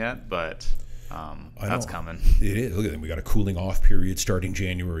pertain yet, but that's coming. It is. Look at them. We got a cooling off period starting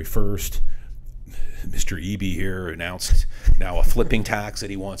January 1st. Mr. Eby here announced now a flipping tax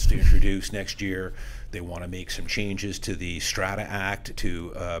that he wants to introduce next year. They want to make some changes to the Strata Act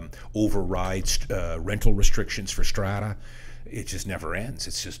to override rental restrictions for strata. It just never ends.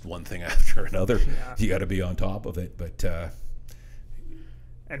 It's just one thing after another. Yeah. You got to be on top of it. But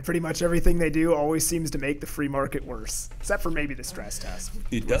and pretty much everything they do always seems to make the free market worse, except for maybe the stress test.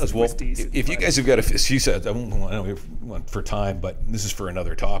 It does. Well, if you guys have got she said, I don't want for time, but this is for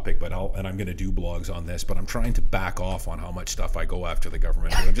another topic. But I'm going to do blogs on this. But I'm trying to back off on how much stuff I go after the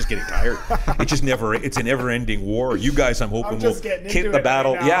government. I'm just getting tired. It's a never-ending war. You guys, I'm hoping will hit the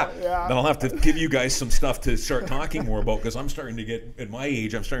battle. Right yeah. Then I'll have to give you guys some stuff to start talking more about, because I'm starting to get, at my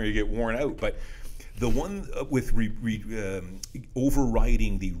age, I'm starting to get worn out. But the one with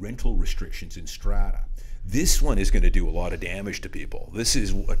overriding the rental restrictions in strata, this one is going to do a lot of damage to people. This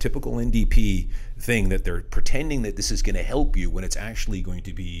is a typical NDP thing, that they're pretending that this is going to help you when it's actually going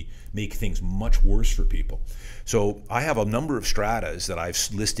to make things much worse for people. So I have a number of stratas that I've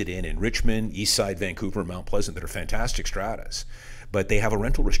listed in Richmond, Eastside, Vancouver, Mount Pleasant that are fantastic stratas, but they have a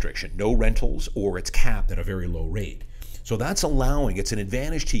rental restriction, no rentals, or it's capped at a very low rate. So that's it's an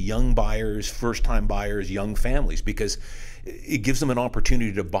advantage to young buyers, first-time buyers, young families, because it gives them an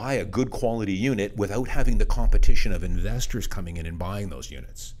opportunity to buy a good quality unit without having the competition of investors coming in and buying those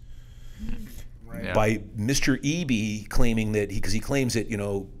units. Right. Yeah. By Mr. Eby claiming that, because he claims that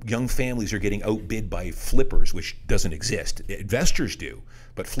young families are getting outbid by flippers, which doesn't exist. Investors do,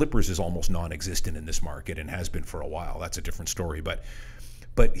 but flippers is almost non-existent in this market and has been for a while. That's a different story, but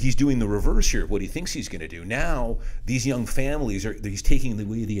he's doing the reverse here of what he thinks he's going to do. Now, these young families he's taking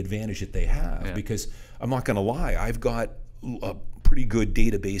away the advantage that they have, because I'm not going to lie, I've got a pretty good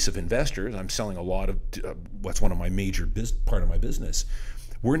database of investors. I'm selling a lot of what's one of my major part of my business.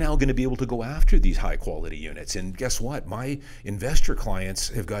 We're now going to be able to go after these high quality units. And guess what? My investor clients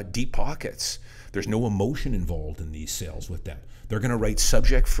have got deep pockets. There's no emotion involved in these sales with them. They're going to write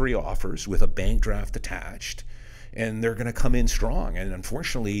subject-free offers with a bank draft attached, and they're going to come in strong. And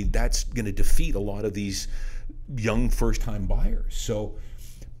unfortunately, that's going to defeat a lot of these young first-time buyers. So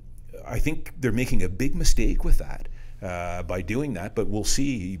I think they're making a big mistake with that by doing that, but we'll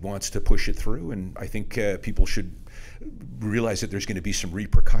see. He wants to push it through, and I think people should realize that there's going to be some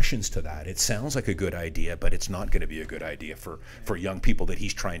repercussions to that. It sounds like a good idea, but it's not going to be a good idea for young people that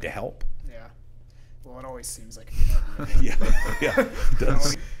he's trying to help. Yeah. Well, it always seems like a good idea. Yeah, it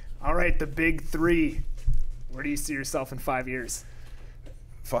does. All right, the big three. Where do you see yourself in 5 years?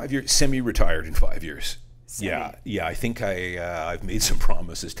 5 years, semi-retired in 5 years. Yeah. I think I've made some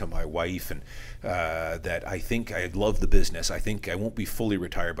promises to my wife, and that I think I love the business. I think I won't be fully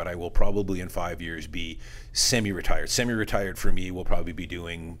retired, but I will probably in 5 years be semi-retired. Semi-retired for me will probably be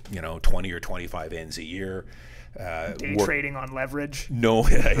doing 20 or 25 ends a year. Day trading on leverage? No,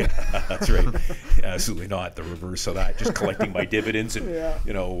 that's right. Absolutely not. The reverse of that. Just collecting my dividends and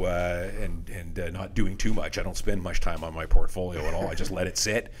and not doing too much. I don't spend much time on my portfolio at all. I just let it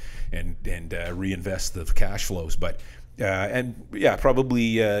sit and reinvest the cash flows. But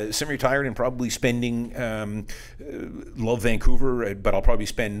probably semi-retired and probably spending. Love Vancouver, but I'll probably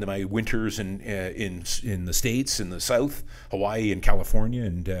spend my winters in the States, in the South, Hawaii, and California,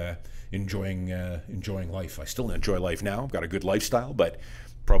 and enjoying life. I still enjoy life now. I've got a good lifestyle, but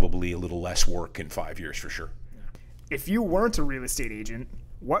probably a little less work in 5 years for sure. If you weren't a real estate agent,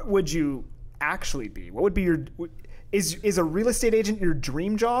 what would you actually be? What would be your? Is a real estate agent your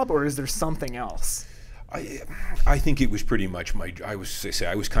dream job, or is there something else? I think it was pretty much I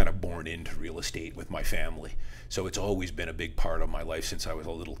was kind of born into real estate with my family. So it's always been a big part of my life since I was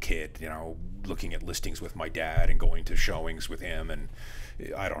a little kid, looking at listings with my dad and going to showings with him, and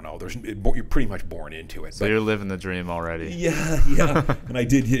I don't know, you're pretty much born into it. So you're living the dream already. Yeah. And I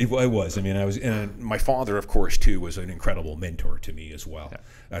did. I was. And my father, of course, too, was an incredible mentor to me as well. Yeah.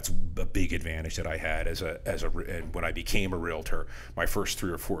 That's a big advantage that I had and when I became a realtor. My first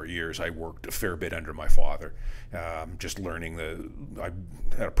 3 or 4 years, I worked a fair bit under my father, just learning I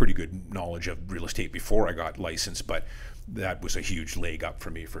had a pretty good knowledge of real estate before I got licensed, but that was a huge leg up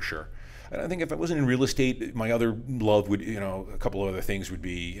for me for sure. And I think if I wasn't in real estate, my other love would, a couple of other things would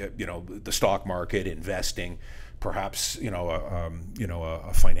be, the stock market, investing, perhaps,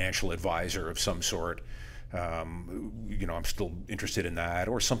 a financial advisor of some sort. I'm still interested in that,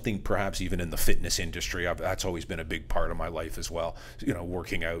 or something perhaps even in the fitness industry. That's always been a big part of my life as well.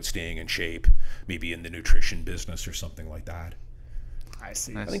 Working out, staying in shape, maybe in the nutrition business or something like that. I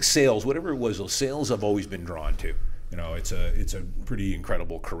see. I think sales, whatever it was, those sales I've always been drawn to. It's a pretty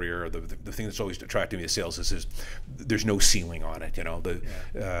incredible career. The thing that's always attracted me to sales is there's no ceiling on it.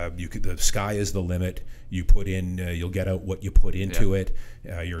 The sky is the limit. You put in, you'll get out what you put into it.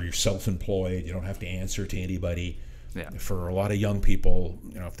 You're self-employed. You don't have to answer to anybody. Yeah. For a lot of young people,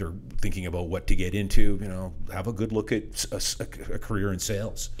 if they're thinking about what to get into, have a good look at a career in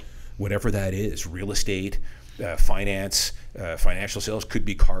sales, whatever that is. Real estate, finance, financial sales, could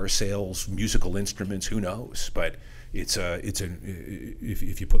be car sales, musical instruments, who knows? But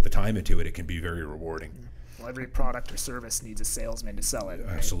if you put the time into it, it can be very rewarding. Well, every product or service needs a salesman to sell it,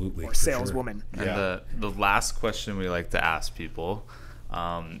 right? Absolutely. Or saleswoman. Sure. And the last question we like to ask people,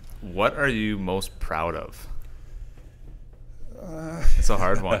 what are you most proud of? It's a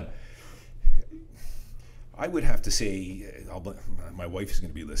hard one. I would have to say, my wife is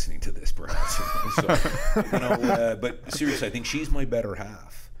going to be listening to this, perhaps. But seriously, I think she's my better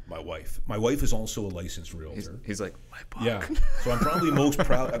half. My wife is also a licensed realtor. He's like, my book. Yeah, so I'm probably most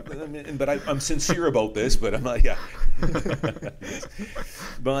proud. But I'm sincere about this. But I'm not. Yeah.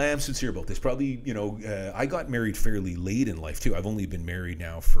 But I am sincere about this. Probably, I got married fairly late in life too. I've only been married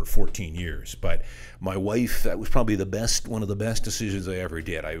now for 14 years. But my wife, that was probably one of the best decisions I ever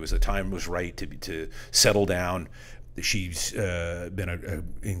did. The time was right to settle down. She's been an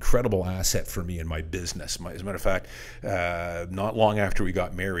incredible asset for me in my business. As a matter of fact, not long after we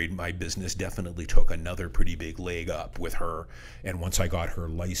got married, my business definitely took another pretty big leg up with her. And once I got her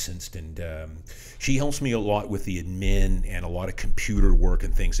licensed, and she helps me a lot with the admin and a lot of computer work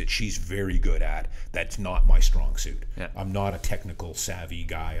and things that she's very good at. That's not my strong suit. Yeah. I'm not a technical savvy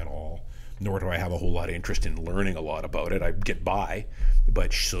guy at all, nor do I have a whole lot of interest in learning a lot about it. I get by.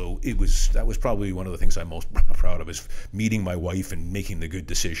 But that was probably one of the things I'm most proud of, is meeting my wife and making the good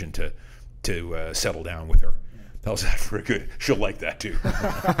decision to settle down with her. How's that for a good? She'll like that too.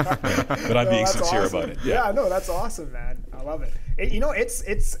 But I'm being sincere about it. Yeah, no, that's awesome, man. I love it. It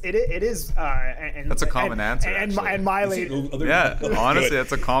is. And that's a common answer. And my lady. Yeah, honestly,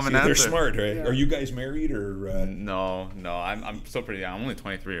 that's a common answer. They're smart, right? Yeah. Are you guys married or? No. I'm still pretty young. I'm only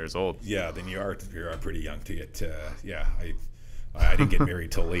 23 years old. Yeah, then you're pretty young to get. I didn't get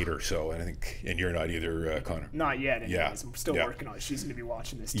married till later, so I think, and you're not either, Conor. Not yet. Anyways. I'm still working on it. She's going to be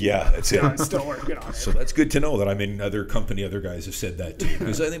watching this too. Yeah, that's it. I'm still working on it. So that's good to know that I'm in other company. Other guys have said that too.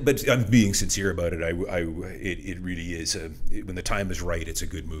 Because but I'm being sincere about it. It really is. When the time is right, it's a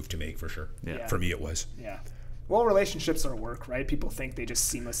good move to make for sure. Yeah. For me, it was. Yeah. Well, relationships are work, right? People think they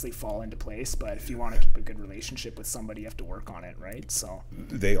just seamlessly fall into place, but if you want to keep a good relationship with somebody, you have to work on it, right? So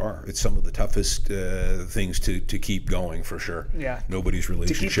they are. It's some of the toughest things to keep going for sure. Yeah. Nobody's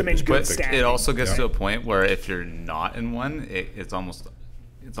relationship to keep them in is good perfect. standing. It also gets to a point where if you're not in one, it's almost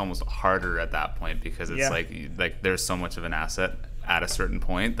it's almost harder at that point, because it's like there's so much of an asset at a certain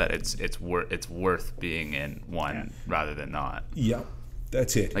point that it's worth being in one rather than not. Yeah.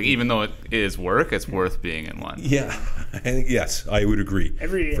 That's it. Like, even though it is work, it's worth being in one. Yeah, I think, yes, I would agree.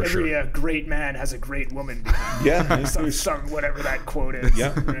 Every great man has a great woman behind yeah, some whatever that quote is.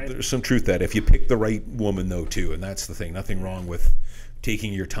 Yeah, right? There's some truth to that. If you pick the right woman, though, too, and that's the thing. Nothing wrong with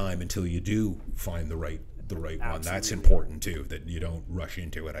taking your time until you do find the right one. That's important too. That you don't rush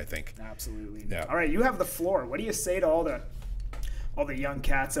into it, I think. Absolutely. Yeah. All right, you have the floor. What do you say to all the young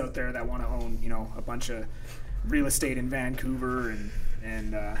cats out there that want to own, a bunch of real estate in Vancouver and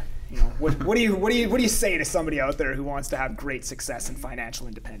what do you say to somebody out there who wants to have great success and financial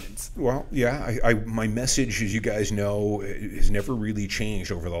independence? Well, yeah, my message, as you guys know, has never really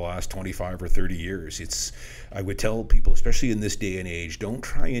changed over the last 25 or 30 years. I would tell people, especially in this day and age, don't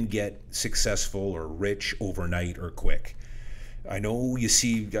try and get successful or rich overnight or quick. I know you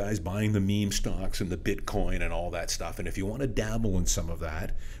see guys buying the meme stocks and the Bitcoin and all that stuff, and if you want to dabble in some of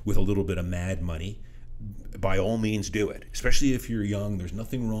that with a little bit of mad money, by all means do it. Especially if you're young, there's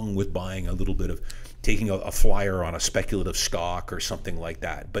nothing wrong with buying a little bit of, taking a flyer on a speculative stock or something like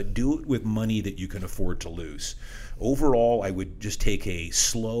that. But do it with money that you can afford to lose. Overall, I would just take a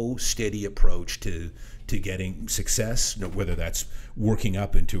slow, steady approach to getting success, whether that's working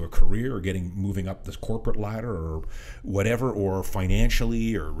up into a career or moving up the corporate ladder or whatever, or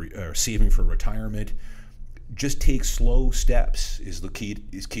financially or saving for retirement. Just take slow steps is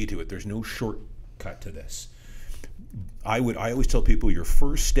key to it. There's no shortcut to this. I always tell people your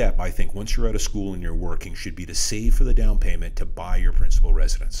first step, I think, once you're out of school and you're working, should be to save for the down payment to buy your principal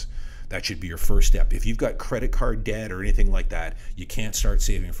residence. That should be your first step. If you've got credit card debt or anything like that, you can't start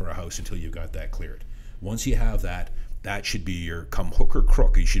saving for a house until you've got that cleared. Once you have that, that should be your come hook or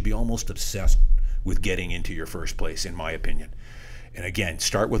crook. You should be almost obsessed with getting into your first place, in my opinion. And again,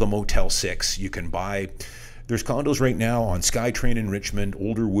 start with a Motel 6. You can buy... There's condos right now on SkyTrain in Richmond,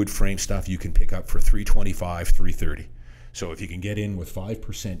 older wood frame stuff you can pick up for $325, $330. So if you can get in with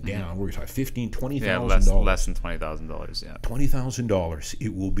 5% down, we're talking $15,000, $20,000. Yeah, less than $20,000. Yeah, $20,000.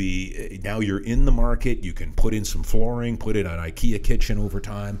 It will be, now you're in the market. You can put in some flooring, put in an IKEA kitchen over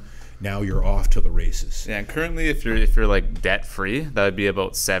time. Now you're off to the races. Yeah, and currently, if you're like debt free, that would be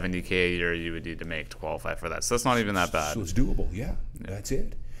about $70K a year you would need to make to qualify for that. So that's not even that bad. So it's doable. Yeah. That's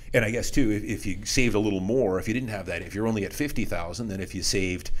it. And I guess too, if you saved a little more, if you didn't have that, if you're only at 50,000, then if you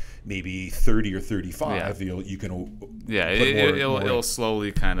saved maybe 30 or 35, you can it'll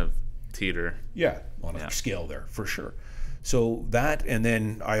slowly kind of teeter. Yeah, on a scale there for sure. So that, and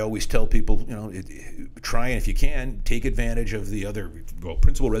then I always tell people, try, and if you can, take advantage of the other,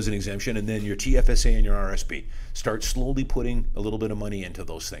 principal resident exemption, and then your TFSA and your RSP. Start slowly putting a little bit of money into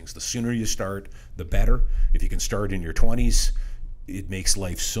those things. The sooner you start, the better. If you can start in your 20s, it makes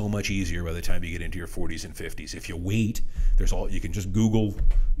life so much easier by the time you get into your 40s and 50s. If you wait, you can just Google,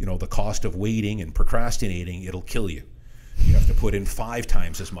 the cost of waiting and procrastinating. It'll kill you. You have to put in 5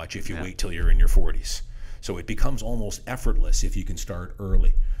 times as much if you wait till you're in your 40s. So it becomes almost effortless if you can start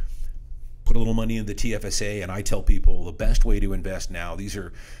early. Put a little money in the TFSA, and I tell people the best way to invest now,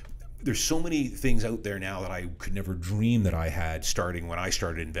 there's so many things out there now that I could never dream that I had starting when I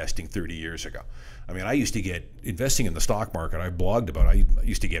started investing 30 years ago. I mean, I used to get, investing in the stock market, I blogged about, I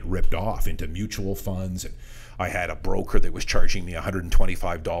used to get ripped off into mutual funds. And I had a broker that was charging me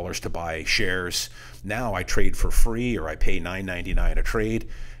 $125 to buy shares. Now I trade for free, or I pay $9.99 a trade.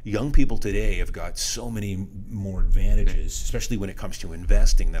 Young people today have got so many more advantages, especially when it comes to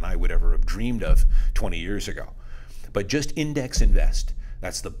investing, than I would ever have dreamed of 20 years ago. But just index invest.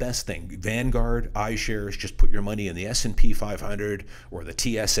 That's the best thing. Vanguard, iShares, just put your money in the S&P 500 or the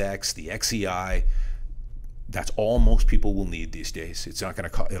TSX, the XEI. That's all most people will need these days. It's not going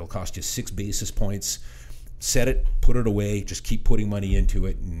to it'll cost you 6 basis points. Set it, put it away, just keep putting money into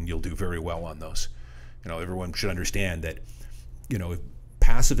it, and you'll do very well on those. Everyone should understand that,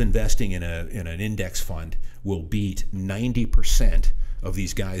 passive investing in an index fund will beat 90% of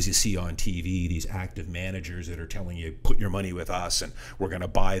these guys you see on TV, these active managers that are telling you, put your money with us and we're going to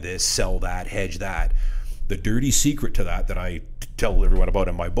buy this, sell that, hedge that. The dirty secret to that I tell everyone about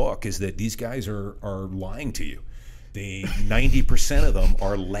in my book is that these guys are lying to you. 90% of them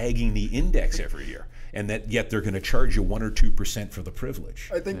are lagging the index every year. and that yet they're going to charge you 1 or 2% for the privilege.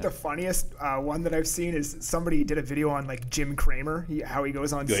 I think the funniest one that I've seen is somebody did a video on like Jim Cramer, how he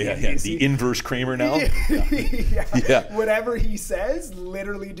goes on CNBC. The inverse Kramer now. Whatever he says,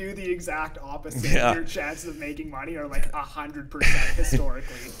 literally do the exact opposite. Your chances of making money are like 100%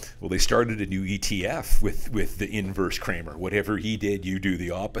 historically. Well, they started a new ETF with the inverse Kramer. Whatever he did, you do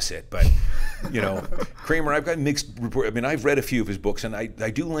the opposite. But Kramer, I've got mixed report. I mean, I've read a few of his books, and I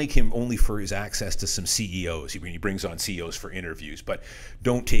do like him only for his access to some CEOs. He brings on CEOs for interviews, but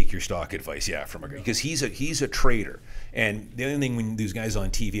don't take your stock advice, from a guy, because he's a trader. And the other thing, when these guys on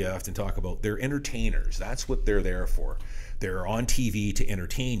TV, I often talk about, they're entertainers. That's what they're there for. They're on TV to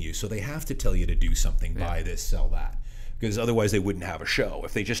entertain you, so they have to tell you to do something, buy this, sell that. Because otherwise they wouldn't have a show.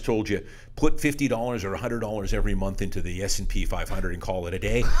 If they just told you, put $50 or $100 every month into the S&P 500 and call it a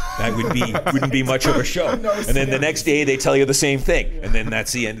day, that wouldn't be much of a show. And then the next day they tell you the same thing, and then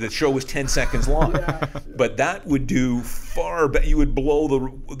that's the end. The show was 10 seconds long. But that would do far better. You would blow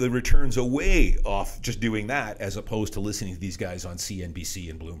the returns away off just doing that, as opposed to listening to these guys on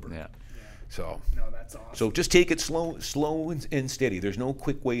CNBC and Bloomberg. So that's awesome. So just take it slow and steady. There's no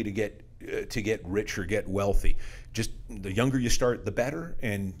quick way to get rich or get wealthy. Just the younger you start, the better,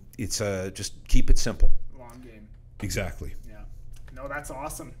 and it's just keep it simple. Long game. Exactly. Yeah. No, that's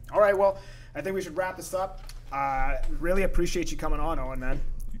awesome. All right, well, I think we should wrap this up. Really appreciate you coming on, Owen, man.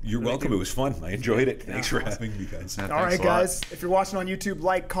 You're welcome. It was fun. I enjoyed it. Thanks for having me, guys. All right, guys. If you're watching on YouTube,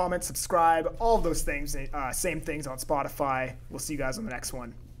 like, comment, subscribe, all of those things. Same things on Spotify. We'll see you guys on the next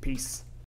one. Peace.